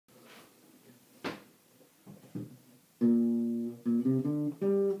When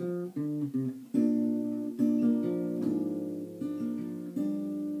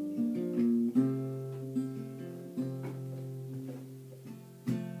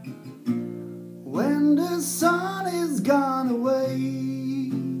the sun is gone away,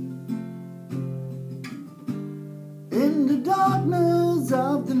 in the darkness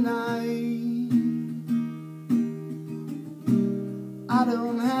of the night, I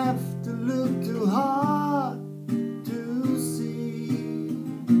don't have to look too hard to see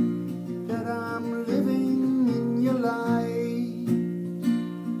that I'm living in your light.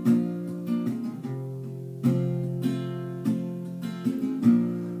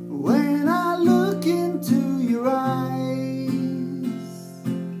 When I look into your eyes,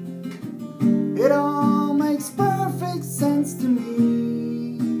 it all makes perfect sense to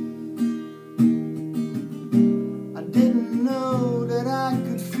me. I didn't know that I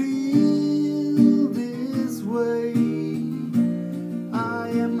could feel this way. I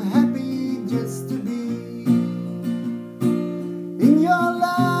am happy just to be in your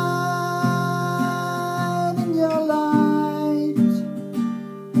light, in your light.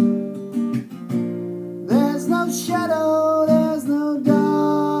 There's no shadow, there's no darkness.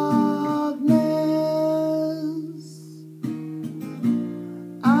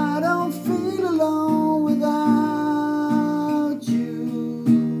 I don't feel alone without you,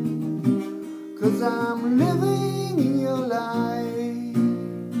 'cause I'm living in your light.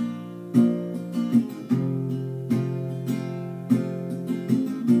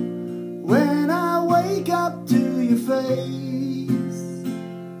 When I wake up to your face,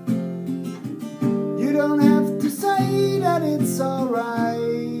 you don't have to say that it's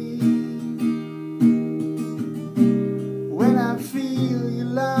alright.